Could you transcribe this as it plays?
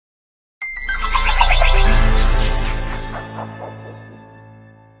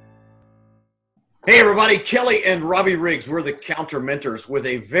Hey everybody, Kelly and Robby Riggs. We're the Counter Mentors with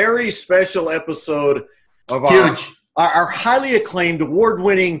a very special episode of our highly acclaimed,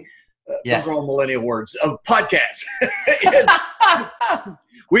 award-winning, overall millennial words of podcast.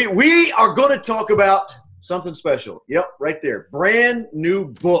 we are going to talk about something special. Yep, right there. Brand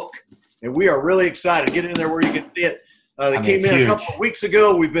new book. And we are really excited. Get in there where you can see it. They came in a couple of weeks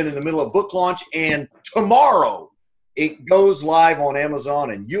ago. We've been in the middle of book launch. And tomorrow it goes live on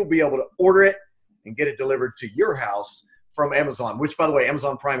Amazon and you'll be able to order it and get it delivered to your house from Amazon, which, by the way,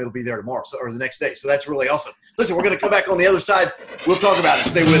 Amazon Prime, it'll be there tomorrow or the next day. So that's really awesome. Listen, we're going to come back on the other side. We'll talk about it.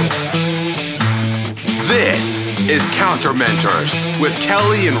 Stay with us. This is Counter Mentors with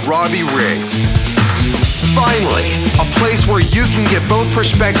Kelly and Robby Riggs. Finally, a place where you can get both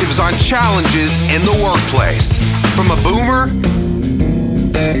perspectives on challenges in the workplace from a boomer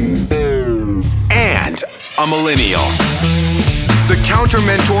and a millennial. The Counter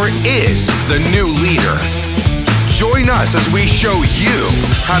Mentor is the new leader. Join us as we show you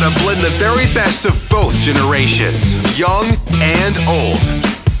how to blend the very best of both generations, young and old.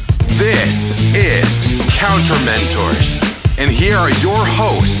 This is Counter Mentors. And here are your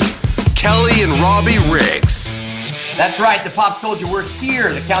hosts, Kelly and Robby Riggs. That's right. The Pops told you we're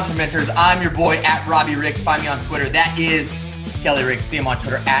here, the Counter Mentors. I'm your boy at Robby Riggs. Find me on Twitter. That is Kelly Riggs. See him on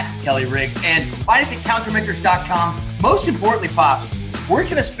Twitter at Kelly Riggs. And find us at countermentors.com. Most importantly, Pops, we're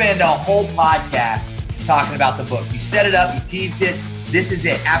going to spend a whole podcast talking about the book. You set it up. You teased it. This is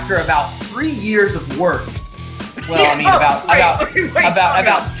it. After about 3 years of work. Well, I mean,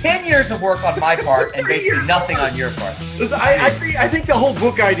 about 10 years of work on my part and basically nothing on your part. Listen, I think the whole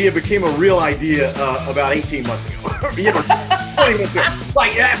book idea became a real idea about 18 months ago. 20 months ago.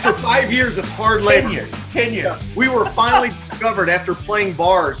 Like after 5 years of hard labor. 10 years. We were finally discovered after playing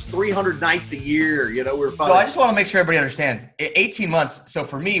bars 300 nights a year. You know, So I just want to make sure everybody understands. 18 months. So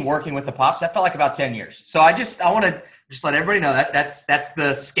for me, working with the Pops, that felt like about 10 years. So I want to just let everybody know that that's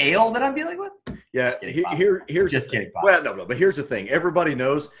the scale that I'm dealing with. Yeah, here's just kidding. Well, no, but here's the thing. Everybody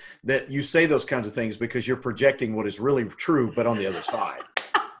knows that you say those kinds of things because you're projecting what is really true, but on the other side.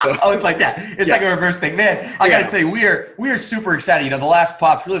 Oh, it's like that. It's like a reverse thing, man. I got to tell you, we are super excited. You know, the last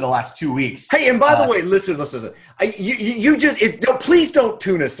Pops, really the last 2 weeks. Hey, and by the way, listen. You just please don't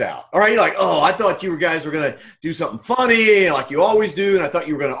tune us out. All right, you're like, oh, I thought you guys were gonna do something funny like you always do, and I thought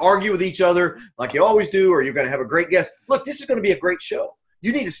you were gonna argue with each other like you always do, or you're gonna have a great guest. Look, this is gonna be a great show.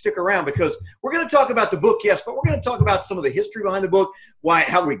 You need to stick around because we're going to talk about the book, yes, but we're going to talk about some of the history behind the book,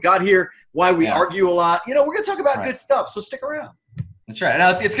 how we got here, why we argue a lot. You know, we're going to talk about good stuff, so stick around. That's right. No,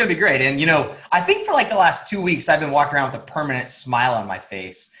 it's going to be great. And, you know, I think for like the last 2 weeks, I've been walking around with a permanent smile on my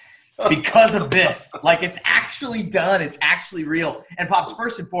face because of this. Like, it's actually done. It's actually real. And, Pops,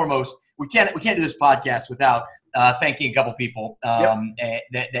 first and foremost, we can't do this podcast without thanking a couple people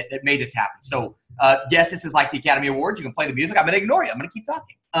that made this happen. So, yes, this is like the Academy Awards. You can play the music. I'm going to ignore you. I'm going to keep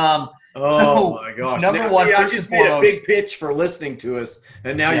talking. My gosh. Number one, I just made a big pitch for listening to us,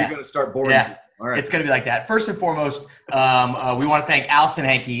 and now you're going to start boring people. All right. It's going to be like that. First and foremost, we want to thank Allison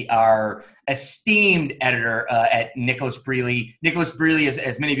Hankey, our esteemed editor at Nicholas Brealey. Nicholas Brealey,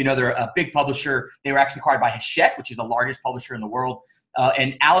 as many of you know, they're a big publisher. They were actually acquired by Hachette, which is the largest publisher in the world.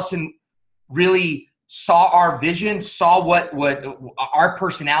 And Allison really saw our vision, saw what our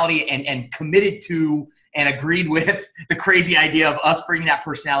personality and committed to and agreed with the crazy idea of us bringing that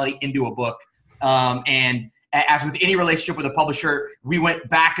personality into a book. And as with any relationship with a publisher, we went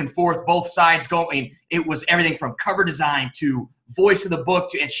back and forth, both sides going. It was everything from cover design to voice of the book,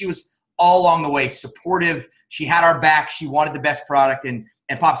 and she was all along the way supportive. She had our back. She wanted the best product. And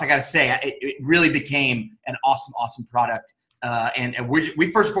Pops, I got to say, it really became an awesome product. And we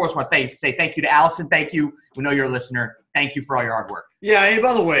first and foremost want to say thank you to Allison. Thank you. We know you're a listener. Thank you for all your hard work. Yeah, and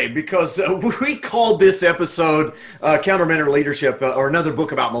by the way, because we called this episode Counter Mentor Leadership or another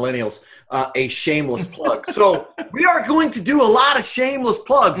book about millennials, a shameless plug. So we are going to do a lot of shameless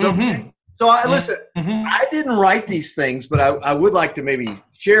plugs. Okay? Mm-hmm. So listen, I didn't write these things, but I would like to maybe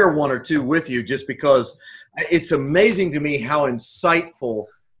share one or two with you just because it's amazing to me how insightful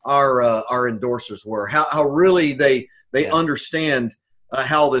our endorsers were, how really they understand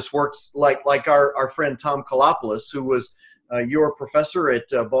how this works, like our friend Tom Kalopoulos, who was your professor at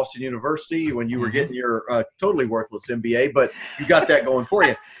Boston University when you were getting your totally worthless MBA, but you got that going for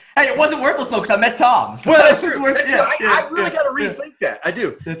you. Hey, it wasn't worthless, though, because I met Tom. So well, that's true. I really got to rethink that. I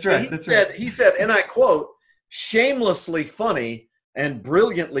do. That's right. He said, and I quote, shamelessly funny and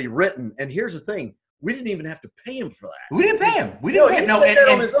brilliantly written. And here's the thing. We didn't even have to pay him for that. We didn't pay him. He said that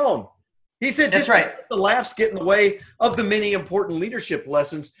on his own. He said, just let the laughs get in the way of the many important leadership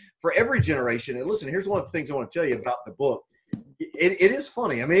lessons for every generation. And listen, here's one of the things I want to tell you about the book. It is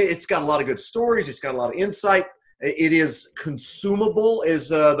funny. I mean, it's got a lot of good stories. It's got a lot of insight. It is consumable, as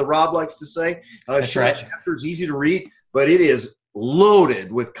the Rob likes to say. Short chapters, easy to read, but it is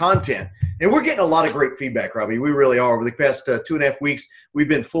loaded with content. And we're getting a lot of great feedback, Robbie. We really are. Over the past 2.5 weeks, we've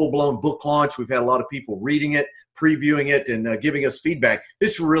been full-blown book launch. We've had a lot of people reading it, previewing it, and giving us feedback.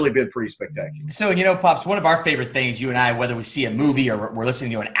 This has really been pretty spectacular. So, Pops, one of our favorite things, you and I, whether we see a movie or we're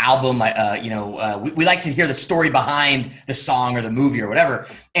listening to an album, we like to hear the story behind the song or the movie or whatever.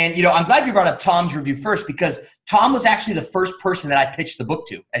 And, I'm glad you brought up Tom's review first, because Tom was actually the first person that I pitched the book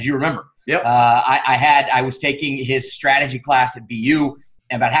to, as you remember. Yep. I was taking his strategy class at BU,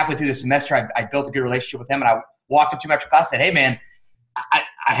 and about halfway through the semester, I built a good relationship with him, and I walked up to him after class and said, "Hey, man, I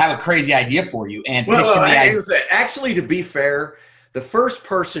have a crazy idea for you." And actually, to be fair, the first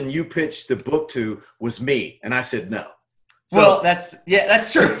person you pitched the book to was me, and I said no. So, that's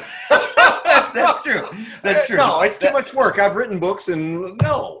true. that's true. That's true. No, it's too much work. I've written books, and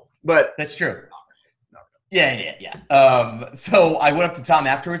no, but that's true. Yeah. So I went up to Tom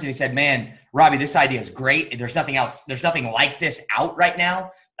afterwards, and he said, "Man, Robbie, this idea is great. There's nothing else. There's nothing like this out right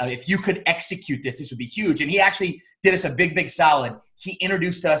now. If you could execute this, this would be huge." And he actually did us a big solid. He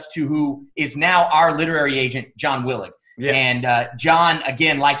introduced us to who is now our literary agent, John Willig. Yes. And John,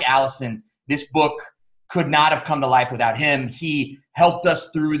 again, like Allison, this book could not have come to life without him. He helped us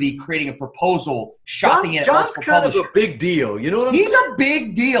through the creating a proposal, shopping it. John's kind of a big deal. You know what I'm saying? He's a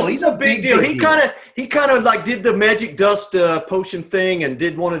big deal. He's a big deal. He kind of like did the magic dust potion thing and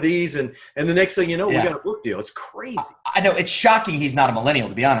did one of these, and the next thing you know, we got a book deal. It's crazy. I know, it's shocking he's not a millennial,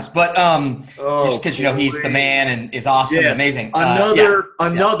 to be honest, but just because he's the man and is awesome and amazing.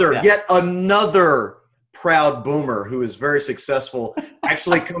 Yet another proud boomer who is very successful,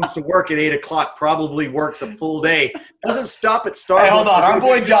 actually comes to work at 8 o'clock, probably works a full day, doesn't stop at Starbucks. Hey, hold on. Our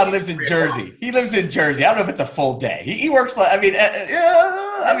boy John lives in Jersey. He lives in Jersey. I don't know if it's a full day. He works like,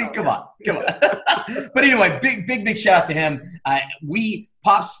 come on. But anyway, big shout out to him.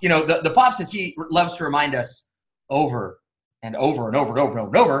 Pops, the Pops, as he loves to remind us over and over and over and over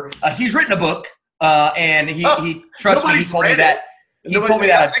and over, he's written a book, and he trusts me, he told me that. He told me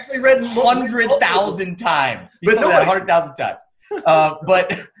that I've actually read 100,000 times. He told me that 100,000 times.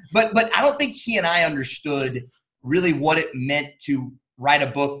 But I don't think he and I understood really what it meant to write a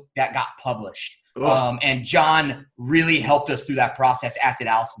book that got published. And John really helped us through that process, as did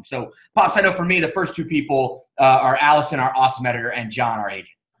Allison. So, Pops, I know for me, the first two people are Allison, our awesome editor, and John, our agent.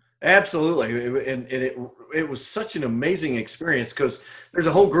 Absolutely. And it was such an amazing experience, because there's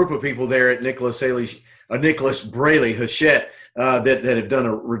a whole group of people there at Nicholas Braley Hachette that have done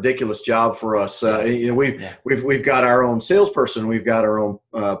a ridiculous job for us. We've got our own salesperson, we've got our own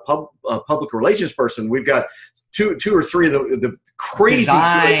public relations person, we've got two or three of the crazy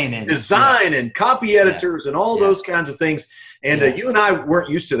design and copy editors and all those kinds of things. And you and I weren't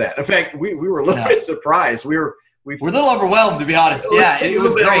used to that. In fact, we were a little bit surprised. We're a little overwhelmed, to be honest. It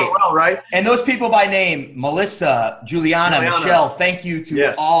was great. Right? And those people by name, Melissa, Juliana, Michelle, thank you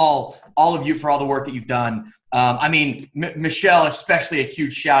to all of you for all the work that you've done. Michelle, especially a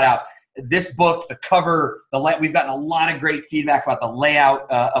huge shout out. This book, the cover, we've gotten a lot of great feedback about the layout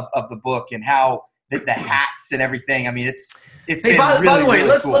of the book and how the hats and everything. It's been by the way,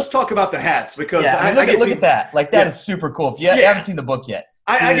 let's talk about the hats, because look at that. That is super cool. If you haven't seen the book yet.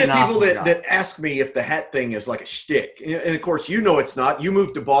 I get people that ask me if the hat thing is like a shtick. And, of course, it's not. You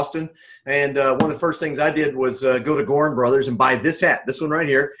moved to Boston, and one of the first things I did was go to Gorin Brothers and buy this hat, this one right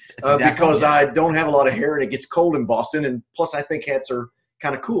here, because I don't have a lot of hair and it gets cold in Boston, and plus I think hats are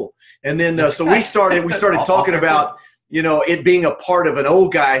kind of cool. And then so we started talking about it being a part of an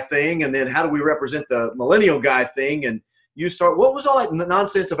old guy thing, and then how do we represent the millennial guy thing, and what was all that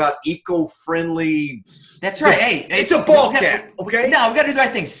nonsense about eco-friendly? That's right. Hey, it's a ball cap, okay? No, we've got to do the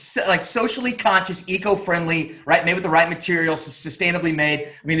right thing. Like socially conscious, eco-friendly, right? Made with the right materials, sustainably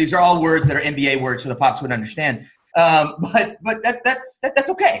made. These are all words that are MBA words, so the Pops would understand. But that's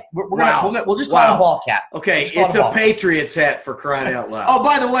okay. We'll just call it a ball cap. Okay, it's a Patriots hat, for crying out loud. Oh,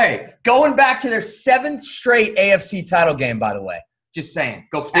 by the way, going back to their 7th straight AFC title game, by the way. Just saying.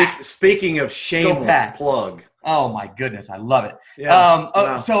 Go Pats. Speaking of shameless plug. Oh my goodness, I love it.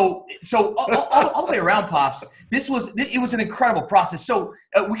 Yeah. So all the way around, Pops, it was an incredible process. So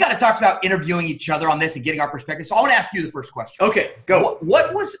we kind of talked about interviewing each other on this and getting our perspective. So I want to ask you the first question. Okay, go.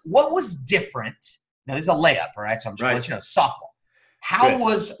 What was different? Now this is a layup, all right? So I'm just going to let you know, softball. How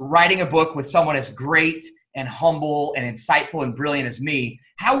was writing a book with someone as great and humble and insightful and brilliant as me?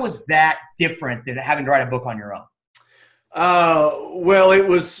 How was that different than having to write a book on your own? Well, it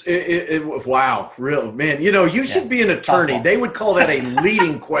was, wow, real, man, you should be an attorney. Softball. They would call that a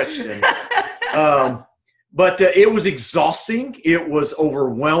leading question. But it was exhausting. It was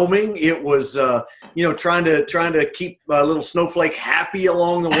overwhelming. It was, trying to keep little Snowflake happy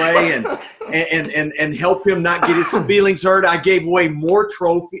along the way and help him not get his feelings hurt. I gave away more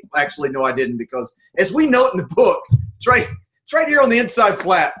trophies. Actually, no, I didn't, because as we note in the book, it's right here on the inside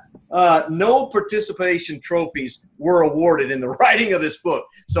flap. No participation trophies were awarded in the writing of this book.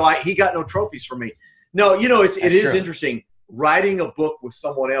 So he got no trophies from me. No, it is interesting. Writing a book with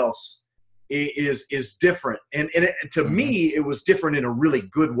someone else is different. And to me, it was different in a really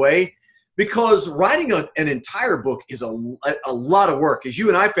good way, because writing an entire book is a lot of work. As you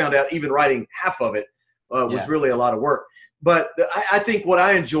and I found out, even writing half of it was really a lot of work. But I think what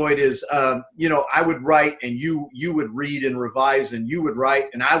I enjoyed is, I would write and you would read and revise, and you would write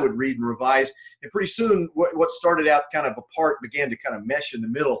and I would read and revise. And pretty soon what started out kind of apart began to kind of mesh in the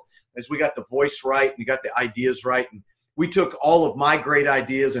middle as we got the voice right and you got the ideas right. And we took all of my great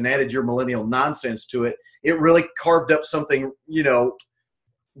ideas and added your millennial nonsense to it. It really carved up something,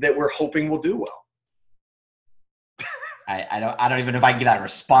 that we're hoping will do well. I don't even know if I can give that a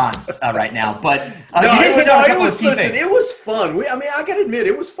response right now, but it was fun. I got to admit,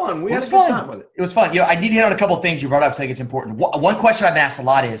 it was fun. We had a good time with it. It was fun. I did hit on a couple of things you brought up, so I think it's important. One question I've been asked a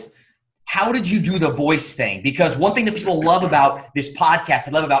lot is, how did you do the voice thing? Because one thing that people love about this podcast,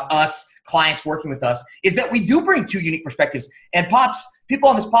 I love about us, clients working with us, is that we do bring two unique perspectives. And Pops, people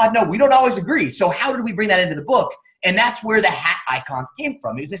on this pod know we don't always agree. So how did we bring that into the book? And that's where the hat icons came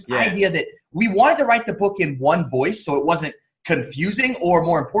from. It was this idea that we wanted to write the book in one voice so it wasn't confusing, or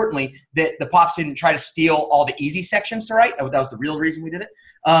more importantly, that the Pops didn't try to steal all the easy sections to write. That was the real reason we did it.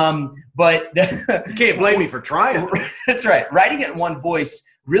 You can't blame me for trying. That's right. Writing it in one voice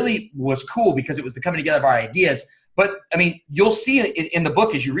really was cool because it was the coming together of our ideas. But you'll see in the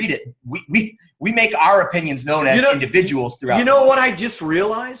book as you read it, we make our opinions known as individuals throughout. You know what I just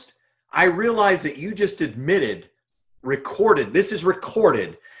realized? I realized that you just recorded. This is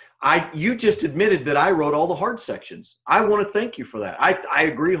recorded. You just admitted that I wrote all the hard sections. I want to thank you for that. I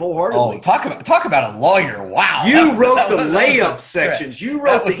agree wholeheartedly. Oh, talk about a lawyer. Wow. You wrote the layup sections. You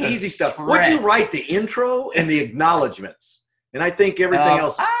wrote the easy stuff. What'd you write? The intro and the acknowledgments. And I think everything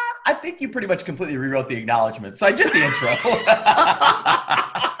else. I think you pretty much completely rewrote the acknowledgments. So just the intro.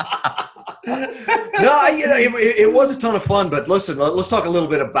 No, it was a ton of fun. But listen, let's talk a little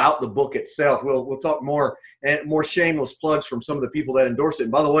bit about the book itself. We'll talk more shameless plugs from some of the people that endorse it.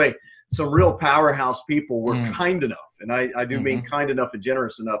 And by the way, some real powerhouse people were kind enough, and I do mean kind enough and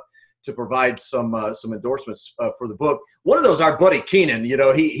generous enough to provide some endorsements for the book. One of those, our buddy Keenan,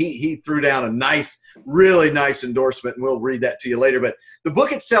 he threw down a really nice endorsement, and we'll read that to you later. But the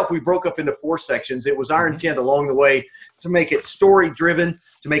book itself, we broke up into 4 sections. It was our intent along the way to make it story-driven,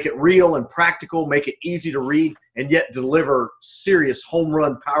 to make it real and practical, make it easy to read, and yet deliver serious home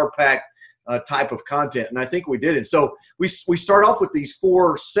run, power-packed type of content. And I think we did it. So we start off with these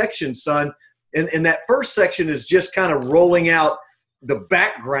 4 sections, son. And that first section is just kind of rolling out the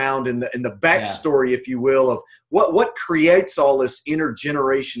background and the backstory, if you will, of what creates all this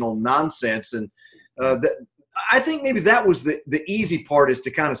intergenerational nonsense. And I think maybe that was the easy part, is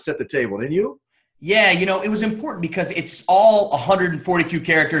to kind of set the table. Didn't you? Yeah, it was important because it's all 142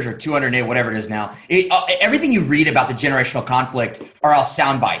 characters or 208, whatever it is now. Everything you read about the generational conflict are all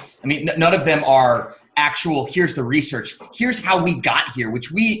sound bites. None of them are actual, here's the research, here's how we got here,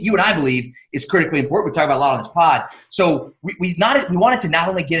 which you and I believe is critically important. We talk about a lot on this pod. So we wanted to not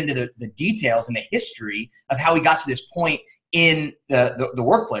only get into the details and the history of how we got to this point in the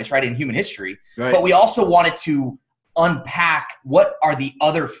workplace, right, in human history, but we also wanted to unpack what are the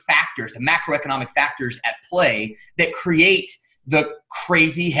other factors, the macroeconomic factors at play that create the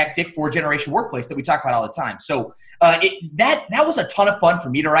crazy, hectic 4-generation workplace that we talk about all the time. So that was a ton of fun for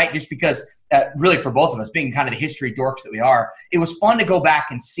me to write, just because really for both of us, being kind of the history dorks that we are, it was fun to go back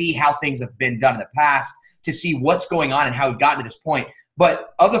and see how things have been done in the past, to see what's going on and how we've gotten to this point.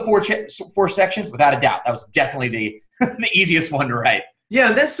 But of the 4 sections, without a doubt, that was definitely the easiest one to write. Yeah,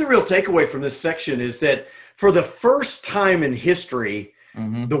 and that's the real takeaway from this section, is that for the first time in history,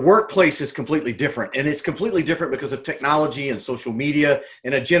 the workplace is completely different. And it's completely different because of technology and social media,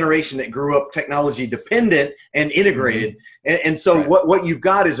 and a generation that grew up technology dependent and integrated. And so what you've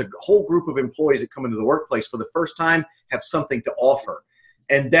got is a whole group of employees that come into the workplace for the first time, have something to offer.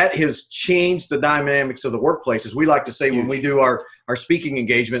 And that has changed the dynamics of the workplace. As we like to say when we do our speaking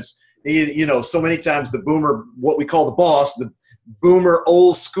engagements, so many times the boomer, what we call the boss, the boomer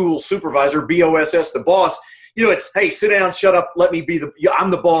old school supervisor, BOSS, the boss, it's, hey, sit down, shut up, let me be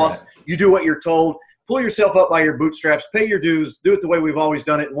I'm the boss. You do what you're told. Pull yourself up by your bootstraps, pay your dues, do it the way we've always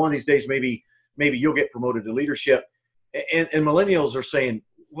done it. And one of these days, maybe you'll get promoted to leadership. And millennials are saying,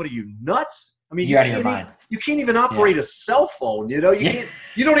 what are you, nuts? I mean, you're out of your mind. You can't even operate a cell phone. You know, you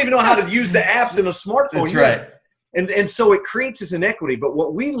don't even know how to use the apps in a smartphone. That's right. And so it creates this inequity. But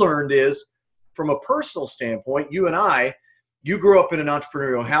what we learned is, from a personal standpoint, you and I, you grew up in an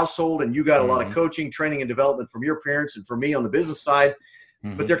entrepreneurial household, and you got a lot of coaching, training, and development from your parents, and from me on the business side.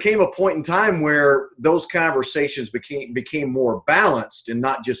 But there came a point in time where those conversations became more balanced and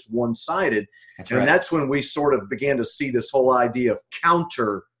not just one-sided. That's when we sort of began to see this whole idea of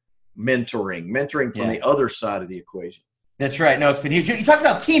counter mentoring from the other side of the equation. That's right. No, it's been huge. You talked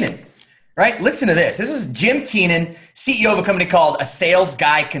about Keenan, right? Listen to this. This is Jim Keenan, CEO of a company called A Sales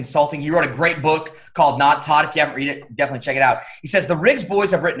Guy Consulting. He wrote a great book called Not Taught. If you haven't read it, definitely check it out. He says the Riggs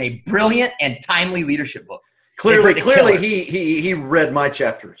boys have written a brilliant and timely leadership book. Clearly, he read my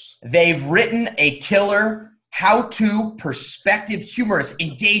chapters. They've written a killer, how-to, perspective, humorous,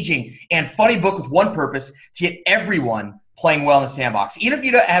 engaging, and funny book with one purpose: to get everyone playing well in the sandbox. Even if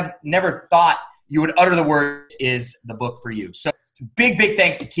you have never thought you would utter the words, is the book for you. So big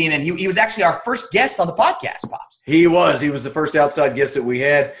thanks to Keenan. He was actually our first guest on the podcast, Pops. He was the first outside guest that we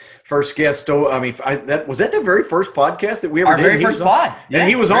had. First guest. I mean, was that the very first podcast that we ever did? Our very first pod. And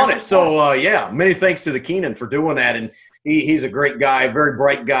he was on it. So, many thanks to the Keenan for doing that. And he's a great guy, very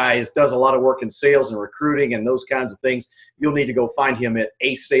bright guy. Does a lot of work in sales and recruiting and those kinds of things. You'll need to go find him at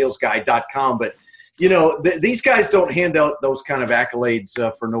asalesguy.com. But, you know, these guys don't hand out those kind of accolades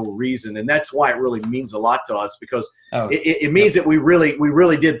for no reason. And that's why it really means a lot to us, because it means that we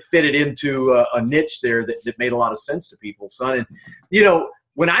really did fit it into a niche there that made a lot of sense to people, son. And, you know,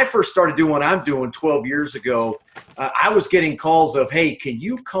 when I first started doing what I'm doing 12 years ago, I was getting calls of, hey, can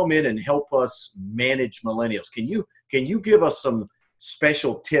you come in and help us manage millennials? Can you give us some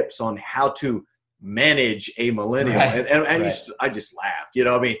special tips on how to manage a millennial? Right. And I just laughed. You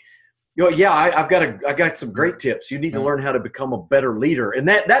know, I mean, I got some great tips. You need to learn how to become a better leader. And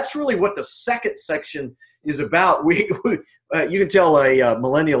that's really what the second section is about. You can tell a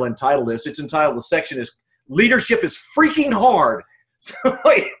millennial entitled this. It's entitled, the section is Leadership is Freaking Hard. So,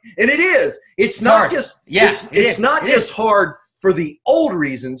 and it is. It's not hard. It's not just hard for the old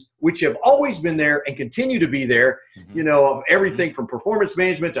reasons, which have always been there and continue to be there, you know, of everything from performance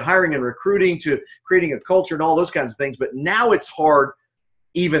management to hiring and recruiting to creating a culture and all those kinds of things. But now it's hard,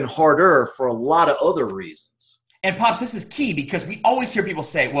 even harder, for a lot of other reasons. And Pops, this is key, because we always hear people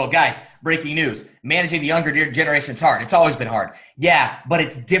say, well, guys, breaking news, managing the younger generation is hard. It's always been hard. Yeah, but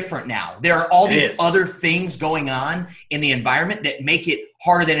it's different now. There are all these other things going on in the environment that make it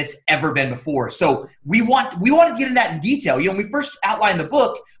harder than it's ever been before. So we want to get into that in detail. You know, when we first outlined the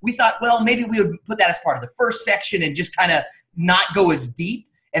book, we thought, well, maybe we would put that as part of the first section and just kind of not go as deep.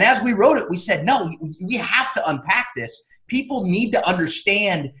 And as we wrote it, we said, no, we have to unpack this. People need to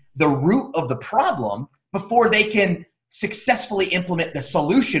understand the root of the problem before they can successfully implement the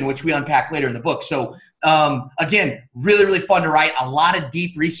solution, which we unpack later in the book. So again, really fun to write, a lot of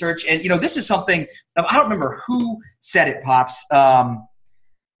deep research. And, you know, this is something, I don't remember who said it, Pops.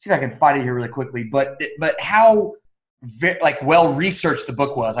 See if I can find it here really quickly, but how well researched the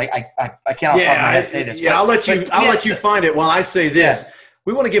book was. I can't off the top of my head say this. Yeah, I'll let you find it while I say this. Yeah.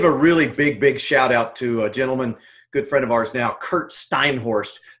 We want to give a really big shout out to a gentleman, good friend of ours now, Kurt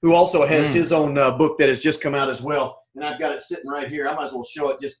Steinhorst, who also has his own book that has just come out as well. And I've got it sitting right here. I might as well show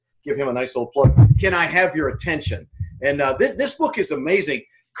it, just give him a nice little plug. Can I have your attention? And this book is amazing.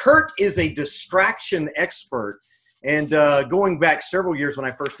 Kurt is a distraction expert. And going back several years when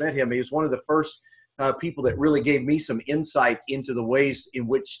I first met him, he was one of the first people that really gave me some insight into the ways in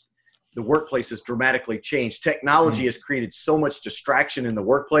which the workplace has dramatically changed. Technology has created so much distraction in the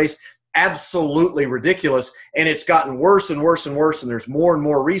workplace. Absolutely ridiculous. And it's gotten worse and worse and worse. And there's more and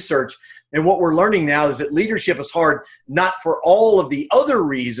more research. And what we're learning now is that leadership is hard, not for all of the other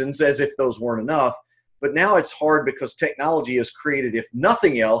reasons, as if those weren't enough, but now it's hard because technology has created, if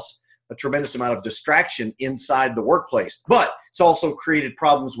nothing else, a tremendous amount of distraction inside the workplace. But it's also created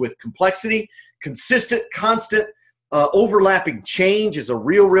problems with complexity, consistent, constant, overlapping change is a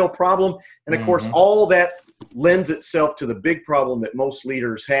real problem. And of course, all that lends itself to the big problem that most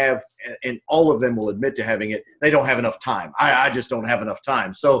leaders have, and all of them will admit to having it. They don't have enough time. I just don't have enough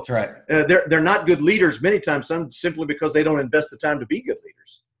time. So they're not good leaders many times, some simply because they don't invest the time to be good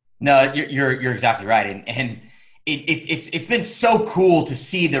leaders. No, you're exactly right. And it's been so cool to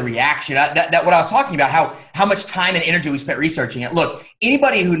see the reaction. That what I was talking about, how much time and energy we spent researching it. Look,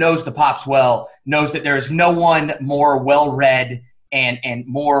 anybody who knows the Pops well knows that there is no one more well-read and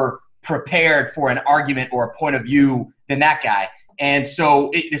more prepared for an argument or a point of view than that guy. And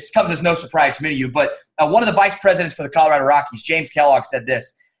so this comes as no surprise to many of you, but one of the vice presidents for the Colorado Rockies, James Kellogg, said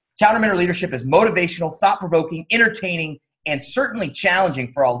this: countermentor leadership is motivational, thought-provoking, entertaining, and certainly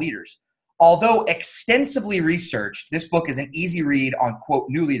challenging for all leaders. Although extensively researched, this book is an easy read on, quote,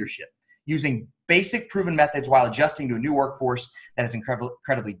 new leadership, using basic proven methods while adjusting to a new workforce that is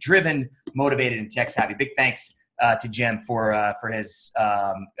incredibly driven, motivated, and tech savvy. Big thanks to Jim for his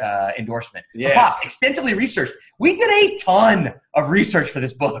endorsement. Yeah. Pops, extensively researched. We did a ton of research for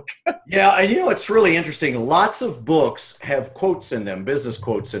this book. Yeah, and it's really interesting. Lots of books have quotes in them, business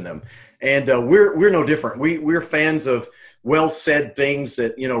quotes in them, and we're no different. We're fans of well-said things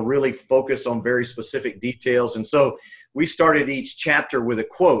that really focus on very specific details, and so we started each chapter with a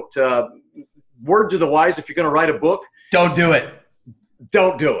quote. Word to the wise: if you're going to write a book, don't do it.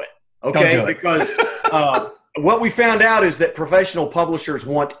 Don't do it. Okay, don't do it. Because what we found out is that professional publishers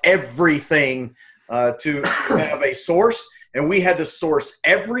want everything to have a source, and we had to source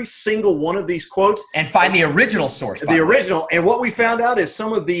every single one of these quotes and find the original source. The original. And what we found out is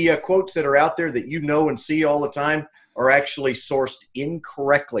some of the quotes that are out there that and see all the time are actually sourced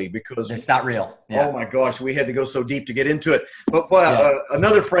incorrectly because it's not real. Yeah. Oh my gosh, we had to go so deep to get into it. But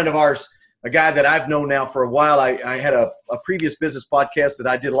another friend of ours, a guy that I've known now for a while, I had a previous business podcast that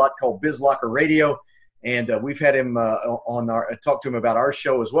I did a lot called BizLocker Radio. And we've had him talk to him about our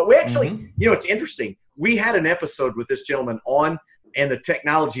show as well. We actually, it's interesting. We had an episode with this gentleman on, and the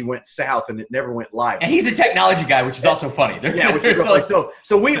technology went south, and it never went live. And he's a technology guy, which is also funny. Yeah, which is really funny.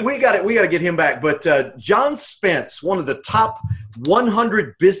 So we got to get him back. But John Spence, one of the top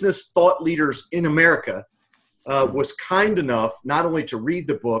 100 business thought leaders in America, was kind enough not only to read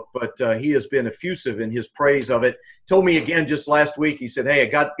the book, but he has been effusive in his praise of it. Told me again just last week. He said, "Hey, I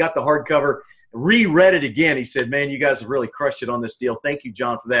got the hardcover." Reread it again. He said, "Man, you guys have really crushed it on this deal. Thank you,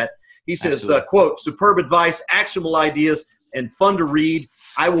 John, for that." He says, quote, "Superb advice, actionable ideas, and fun to read.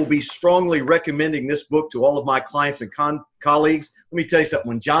 I will be strongly recommending this book to all of my clients and colleagues." Let me tell you something.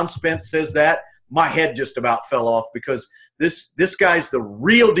 When John Spence says that, my head just about fell off because this guy's the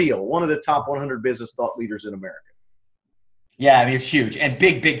real deal, one of the top 100 business thought leaders in America. Yeah, I mean, it's huge. And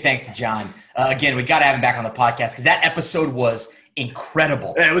big thanks to John. Again, we got to have him back on the podcast because that episode was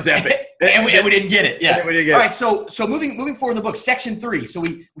incredible. It was epic. and we didn't get it. Yeah. We didn't get All right, so moving forward in the book, section 3. So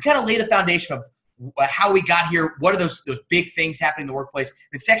we kind of lay the foundation of how we got here. What are those big things happening in the workplace?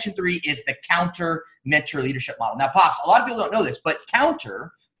 And section 3 is the counter mentor leadership model. Now, Pops, a lot of people don't know this, but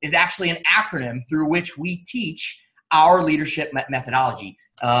counter is actually an acronym through which we teach our leadership methodology.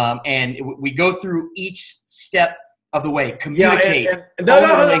 And we go through each step of the way. Communicate. No,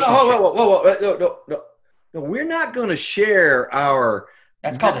 we're not going to share our.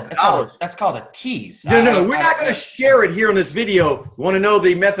 That's called a tease. No, we're not going to share it here on this video. You want to know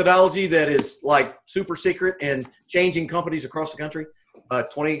the methodology that is like super secret and changing companies across the country?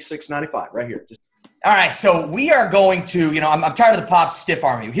 $26.95 right here. All right, so we are going to. I'm tired of the Pops stiff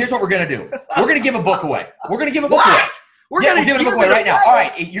arm you. Here's what we're going to do. We're going to give a book away. We're going to give a book away. We're give a book away right now. All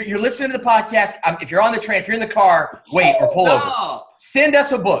right, you're listening to the podcast. If you're on the train, if you're in the car, wait or pull over. Send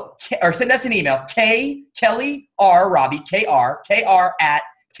us a book or send us an email. Kelly R. Robby, KR at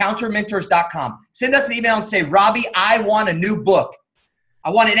countermentors.com. Send us an email and say, "Robby, I want a new book. I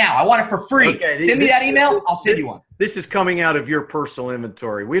want it now. I want it for free." Okay, send me that email. I'll send you one. This is coming out of your personal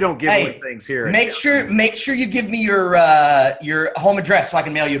inventory. We don't give away things here. Make sure you give me your home address so I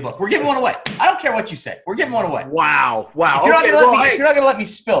can mail you a book. We're giving one away. I don't care what you say. We're giving one away. Wow. If you're not gonna let me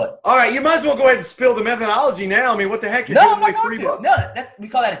spill it. All right, you might as well go ahead and spill the methodology now. I mean, what the heck? You're giving away free books. No, we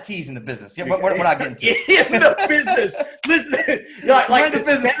call that a tease in the business. Yeah, we're not getting to it. In the business. Listen, like the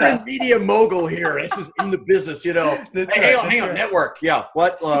business media mogul here. This is in the business, Hang on, network. Yeah.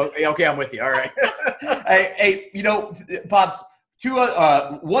 What? Okay, I'm with you. All right. Hey, Pops,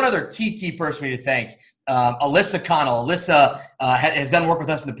 one other key person we need to thank, Alyssa Connell. Alyssa has done work with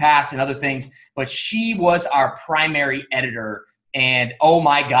us in the past and other things, but she was our primary editor, and oh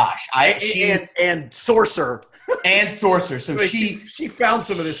my gosh, and sourcer. And sourcer. So she found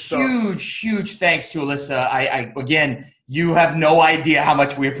some of this stuff. Huge thanks to Alyssa. I again, you have no idea how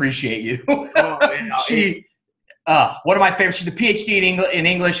much we appreciate you. One of my favorites. She's a PhD in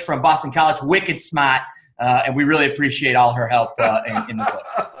English from Boston College. Wicked smart. And we really appreciate all her help in the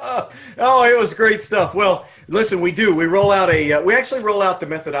book. Oh, it was great stuff. Well, listen, we roll out we actually roll out the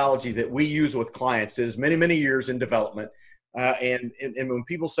methodology that we use with clients. It is many years in development. And when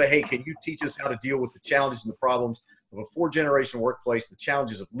people say, "Hey, can you teach us how to deal with the challenges and the problems of a 4-generation workplace, the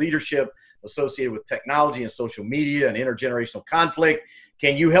challenges of leadership associated with technology and social media and intergenerational conflict?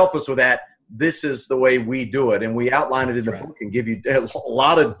 Can you help us with that?" This is the way we do it, and we outline it in the book and give you a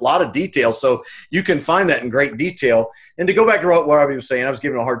lot of details, so you can find that in great detail. And to go back to what Robby was saying, I was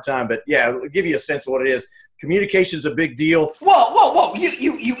giving a hard time, but yeah, I'll give you a sense of what it is. Communication is a big deal. Whoa!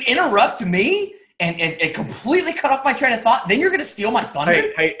 You interrupt me and completely cut off my train of thought, then you're going to steal my thunder?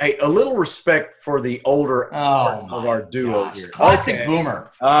 Hey, a little respect for the older part of our duo here. Classic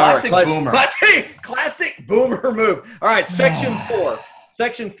boomer. Boomer. Classic boomer move. All right, section 4.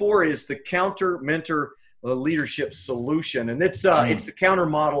 Section 4 is the counter mentor leadership solution, and it's the counter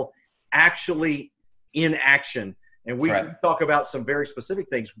model actually in action. And we talk about some very specific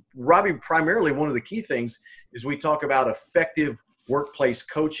things. Robby, primarily one of the key things is we talk about effective workplace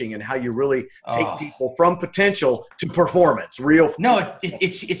coaching and how you really take people from potential to performance.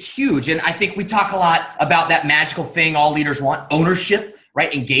 It's huge. And I think we talk a lot about that magical thing all leaders want, ownership,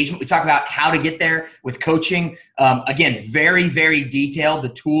 right? Engagement. We talk about how to get there with coaching. Again, very, very detailed, the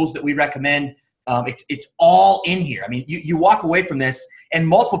tools that we recommend. It's all in here. I mean, you walk away from this, and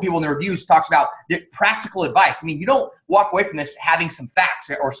multiple people in the reviews talks about the practical advice. I mean, you don't walk away from this having some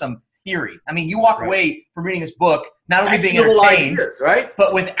facts or some theory. I mean, you walk away from reading this book not only being entertained, right,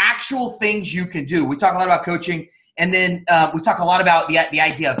 but with actual things you can do. We talk a lot about coaching, and then we talk a lot about the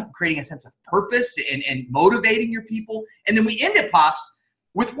idea of creating a sense of purpose and motivating your people. And then we end it, Pops,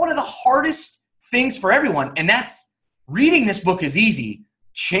 with one of the hardest things for everyone, and that's reading this book is easy.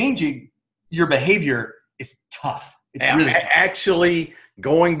 Changing your behavior is tough. It's really tough. Actually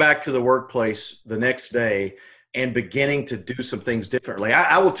going back to the workplace the next day and beginning to do some things differently.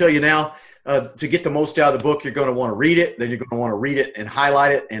 I will tell you now, to get the most out of the book, you're going to want to read it. Then you're going to want to read it and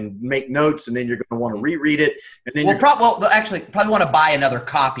highlight it and make notes. And then you're going to want to reread it. And then probably want to buy another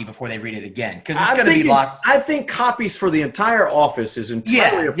copy before they read it again, because it's going to be lots. I think copies for the entire office is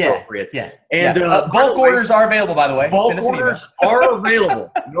entirely appropriate. And bulk orders are available, by the way. Bulk orders are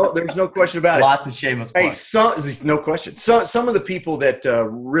available. No, there's no question about it. Lots of shameless plugs. Hey, no question. Some of the people that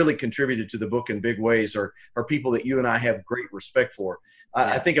really contributed to the book in big ways are people that you and I have great respect for.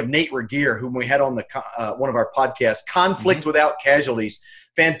 I think of Nate Regier, whom we had on the one of our podcasts, Conflict Without Casualties.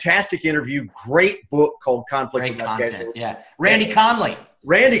 Fantastic interview. Great book called Conflict Without Casualties. Yeah. Randy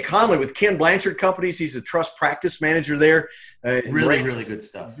Conley with Ken Blanchard Companies. He's a trust practice manager there. Really good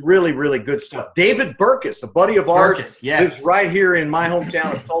stuff. Really, really good stuff. David Burkus, a buddy of ours, lives right here in my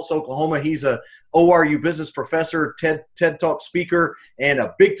hometown of Tulsa, Oklahoma. He's a ORU business professor, TED Talk speaker, and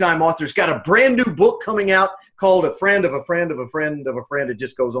a big-time author. He's got a brand new book coming out called A Friend of a Friend of a Friend of a Friend. It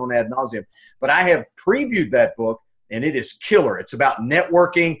just goes on ad nauseum. But I have previewed that book, and it is killer. It's about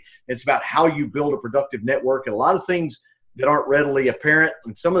networking. It's about how you build a productive network, and a lot of things that aren't readily apparent.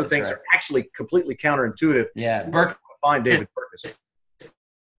 And some of the things are actually completely counterintuitive. Yeah. Find David Burkus.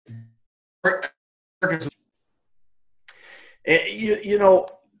 You know,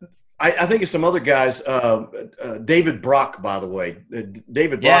 I think of some other guys. David Brock, by the way.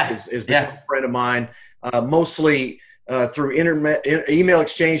 David Brock is become a friend of mine, mostly through email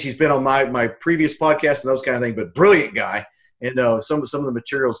exchange. He's been on my previous podcast and those kind of things, but brilliant guy. And some of the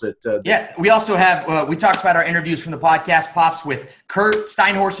materials that we also have we talked about our interviews from the podcast, Pops, with Kurt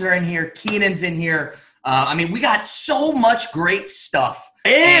Steinhorst are in here, Keenan's in here. I mean, we got so much great stuff.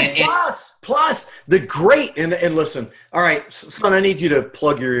 And plus the great, and listen, all right, son, I need you to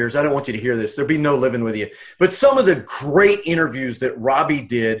plug your ears. I don't want you to hear this. There'll be no living with you. But some of the great interviews that Robby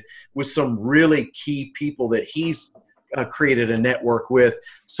did with some really key people that he's created a network with.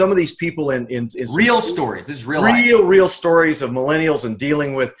 Some of these people in real stories. This is real stories of millennials and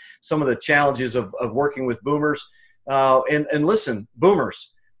dealing with some of the challenges of working with boomers. And listen,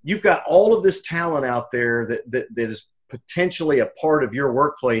 boomers, you've got all of this talent out there that is potentially a part of your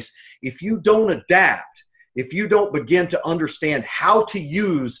workplace. If you don't adapt, if you don't begin to understand how to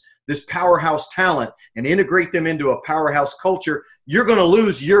use this powerhouse talent and integrate them into a powerhouse culture, you're going to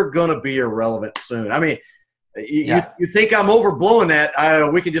lose. You're going to be irrelevant soon. I mean, you think I'm overblowing that?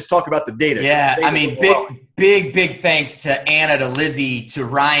 We can just talk about the data. Yeah, I mean, big thanks to Anna, to Lizzie, to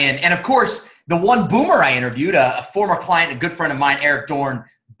Ryan, and of course, the one boomer I interviewed, a former client, a good friend of mine, Eric Dorn.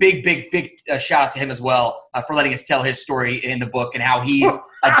 Big shout out to him as well for letting us tell his story in the book and how he's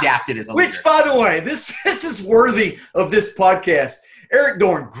adapted as a leader. Which, by the way, this is worthy of this podcast. Eric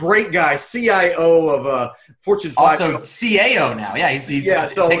Dorn, great guy, CIO of Fortune 5. Also CAO now. Yeah, he's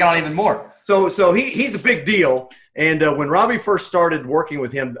taking on even more. So he's a big deal. And when Robby first started working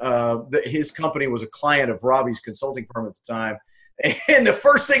with him, his company was a client of Robby's consulting firm at the time. And the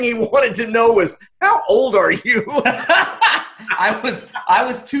first thing he wanted to know was, how old are you? I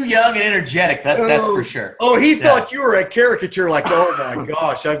was too young and energetic. That's for sure. Oh, he thought you were a caricature. Like, oh my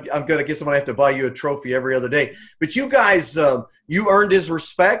gosh, I'm gonna guess I'm gonna have to buy you a trophy every other day. But you guys, you earned his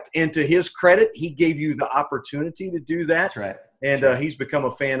respect, and to his credit, he gave you the opportunity to do that. That's right. And he's become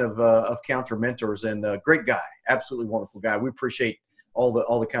a fan of Counter Mentors, and great guy, absolutely wonderful guy. We appreciate all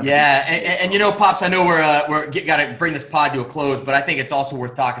the kind of and you know, Pops, I know we're got to bring this pod to a close, but I think it's also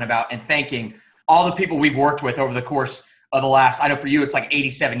worth talking about and thanking all the people we've worked with over the course of the last, I know for you, it's like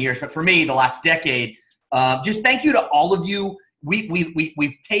 87 years, but for me, the last decade, just thank you to all of you.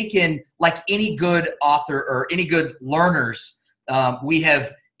 We've taken, like any good author or any good learners, we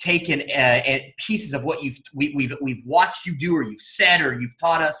have taken pieces of what we've watched you do, or you've said, or you've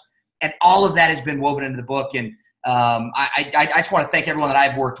taught us, and all of that has been woven into the book. And I just want to thank everyone that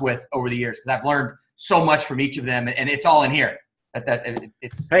I've worked with over the years, because I've learned so much from each of them, and it's all in here.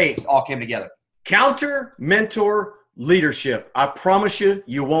 It's all came together. Counter Mentor Leadership. I promise you,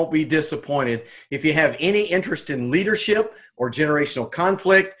 you won't be disappointed. If you have any interest in leadership or generational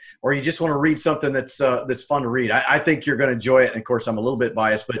conflict, or you just want to read something that's fun to read, I think you're going to enjoy it. And of course, I'm a little bit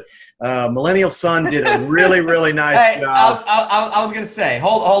biased, but Millennial Son did a really, really nice job. I was going to say,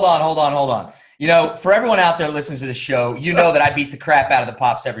 hold on. You know, for everyone out there that listens to the show, you know that I beat the crap out of the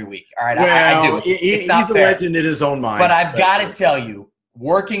Pops every week. All right, well, I do. It's not he's fair. a legend in his own mind. But I've got to tell you,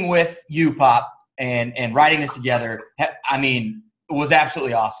 working with you, Pop, and writing this together, I mean, it was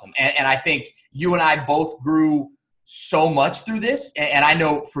absolutely awesome. And I think you and I both grew so much through this. And I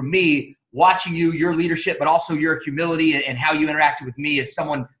know for me, watching you, your leadership, but also your humility and how you interacted with me as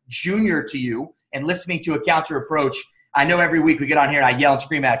someone junior to you, and listening to a counter approach. I know every week we get on here and I yell and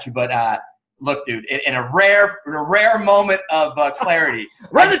scream at you, but look, dude, in a rare moment of clarity,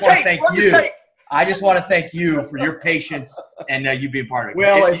 I just want to thank you for your patience and you being part of it.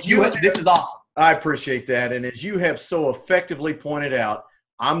 Well, this is awesome. I appreciate that. And as you have so effectively pointed out,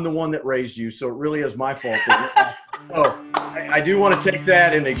 I'm the one that raised you, so it really is my fault. So I do want to take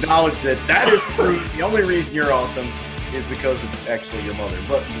that and acknowledge that is true. The only reason you're awesome is because of actually your mother.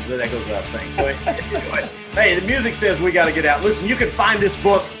 But that goes without saying. So anyway, hey, the music says we got to get out. Listen, you can find this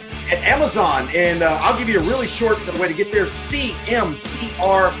book at Amazon, and I'll give you a really short way to get there.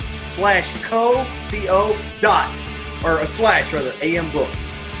 CMTR/AM book.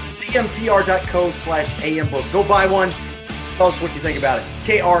 CMTR.co/AM book. Go buy one. Tell us what you think about it.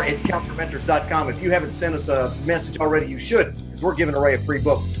 KR@countermentors.com. If you haven't sent us a message already, you should, because we're giving away a free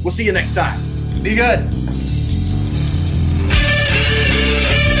book. We'll see you next time. Be good.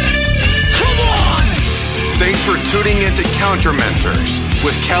 Come on! Thanks for tuning into Counter Mentors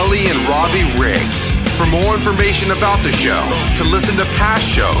with Kelly and Robby Riggs. For more information about the show, to listen to past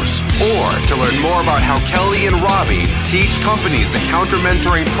shows, or to learn more about how Kelly and Robby teach companies the counter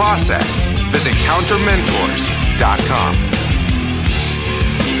mentoring process, visit countermentors.com.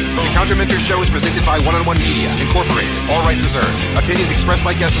 The Counter Mentors Show is presented by One-on-One Media, Incorporated. All rights reserved. Opinions expressed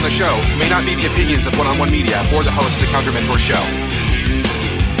by guests on the show may not be the opinions of One-on-One Media or the host of the Counter Mentor Show.